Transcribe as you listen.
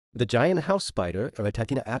The giant house spider,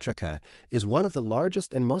 Rhytetina atraca, is one of the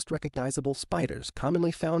largest and most recognizable spiders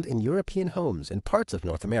commonly found in European homes and parts of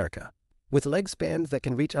North America. With leg spans that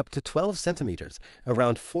can reach up to 12 centimeters,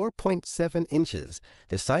 around 4.7 inches,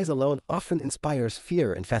 their size alone often inspires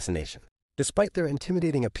fear and fascination. Despite their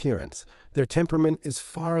intimidating appearance, their temperament is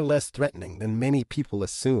far less threatening than many people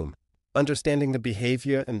assume. Understanding the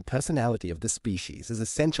behavior and personality of this species is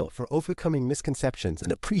essential for overcoming misconceptions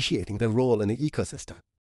and appreciating their role in the ecosystem.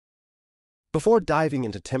 Before diving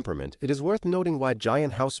into temperament, it is worth noting why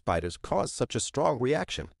giant house spiders cause such a strong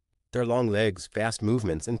reaction. Their long legs, fast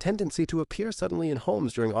movements, and tendency to appear suddenly in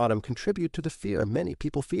homes during autumn contribute to the fear many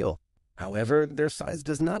people feel. However, their size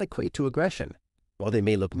does not equate to aggression. While they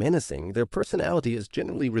may look menacing, their personality is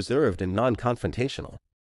generally reserved and non-confrontational.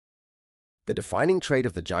 The defining trait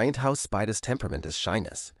of the giant house spider's temperament is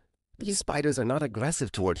shyness. These spiders are not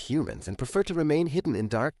aggressive toward humans and prefer to remain hidden in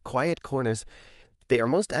dark, quiet corners. They are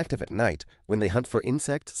most active at night when they hunt for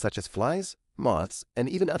insects such as flies, moths, and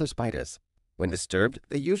even other spiders. When disturbed,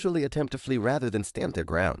 they usually attempt to flee rather than stand their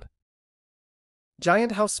ground.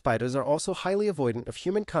 Giant house spiders are also highly avoidant of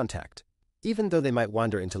human contact. Even though they might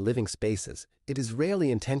wander into living spaces, it is rarely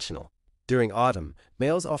intentional. During autumn,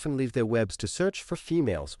 males often leave their webs to search for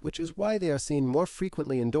females, which is why they are seen more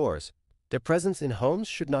frequently indoors. Their presence in homes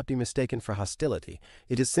should not be mistaken for hostility.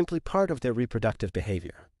 It is simply part of their reproductive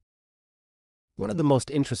behavior. One of the most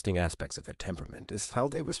interesting aspects of their temperament is how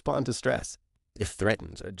they respond to stress. If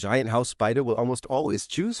threatened, a giant house spider will almost always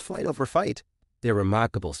choose flight over fight. Their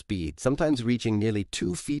remarkable speed, sometimes reaching nearly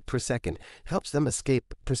 2 feet per second, helps them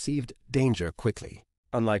escape perceived danger quickly.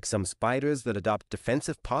 Unlike some spiders that adopt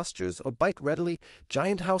defensive postures or bite readily,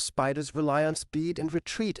 giant house spiders rely on speed and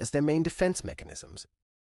retreat as their main defense mechanisms.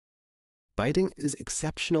 Biting is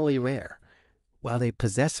exceptionally rare. While they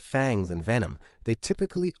possess fangs and venom, they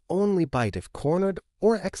typically only bite if cornered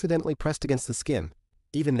or accidentally pressed against the skin.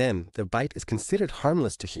 Even then, their bite is considered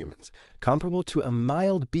harmless to humans, comparable to a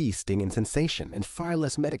mild bee sting in sensation and far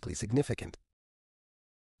less medically significant.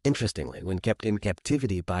 Interestingly, when kept in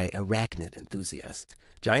captivity by arachnid enthusiasts,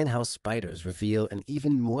 giant house spiders reveal an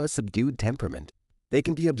even more subdued temperament. They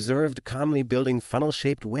can be observed calmly building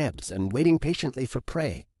funnel-shaped webs and waiting patiently for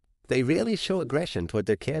prey. They rarely show aggression toward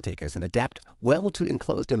their caretakers and adapt well to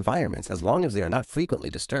enclosed environments as long as they are not frequently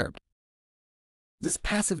disturbed. This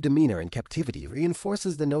passive demeanor in captivity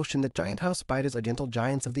reinforces the notion that giant house spiders are gentle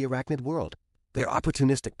giants of the arachnid world. They're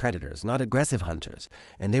opportunistic predators, not aggressive hunters,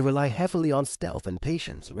 and they rely heavily on stealth and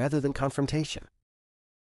patience rather than confrontation.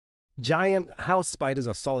 Giant house spiders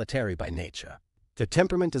are solitary by nature. Their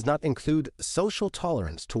temperament does not include social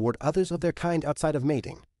tolerance toward others of their kind outside of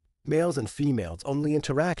mating. Males and females only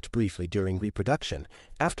interact briefly during reproduction,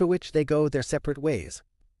 after which they go their separate ways.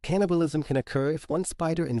 Cannibalism can occur if one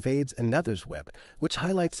spider invades another's web, which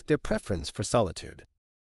highlights their preference for solitude.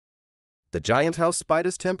 The giant house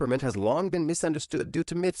spider's temperament has long been misunderstood due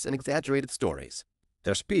to myths and exaggerated stories.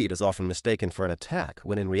 Their speed is often mistaken for an attack,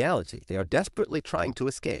 when in reality they are desperately trying to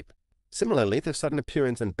escape. Similarly, their sudden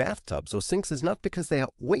appearance in bathtubs or sinks is not because they are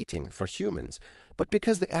waiting for humans, but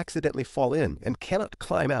because they accidentally fall in and cannot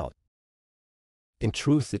climb out. In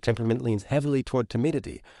truth, the temperament leans heavily toward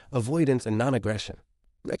timidity, avoidance, and non-aggression.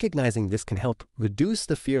 Recognizing this can help reduce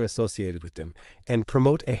the fear associated with them and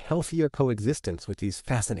promote a healthier coexistence with these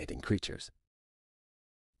fascinating creatures.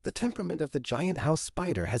 The temperament of the giant house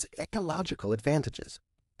spider has ecological advantages.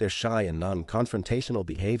 Their shy and non-confrontational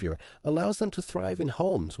behavior allows them to thrive in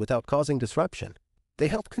homes without causing disruption. They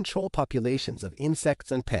help control populations of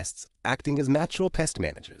insects and pests, acting as natural pest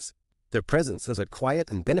managers. Their presence is a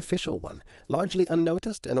quiet and beneficial one, largely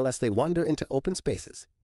unnoticed unless they wander into open spaces.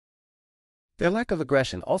 Their lack of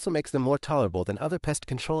aggression also makes them more tolerable than other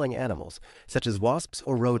pest-controlling animals, such as wasps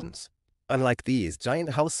or rodents. Unlike these,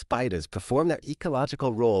 giant house spiders perform their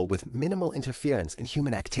ecological role with minimal interference in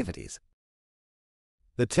human activities.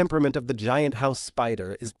 The temperament of the giant house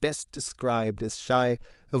spider is best described as shy,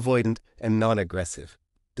 avoidant, and non-aggressive.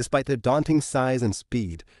 Despite their daunting size and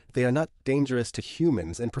speed, they are not dangerous to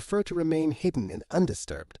humans and prefer to remain hidden and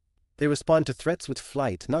undisturbed. They respond to threats with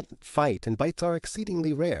flight, not fight, and bites are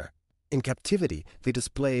exceedingly rare. In captivity, they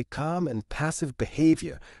display calm and passive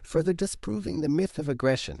behavior, further disproving the myth of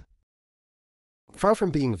aggression. Far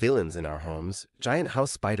from being villains in our homes, giant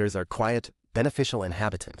house spiders are quiet, beneficial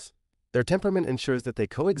inhabitants. Their temperament ensures that they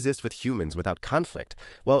coexist with humans without conflict,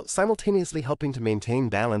 while simultaneously helping to maintain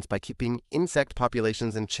balance by keeping insect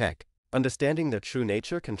populations in check. Understanding their true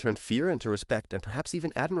nature can turn fear into respect and perhaps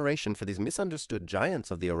even admiration for these misunderstood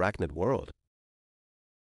giants of the arachnid world.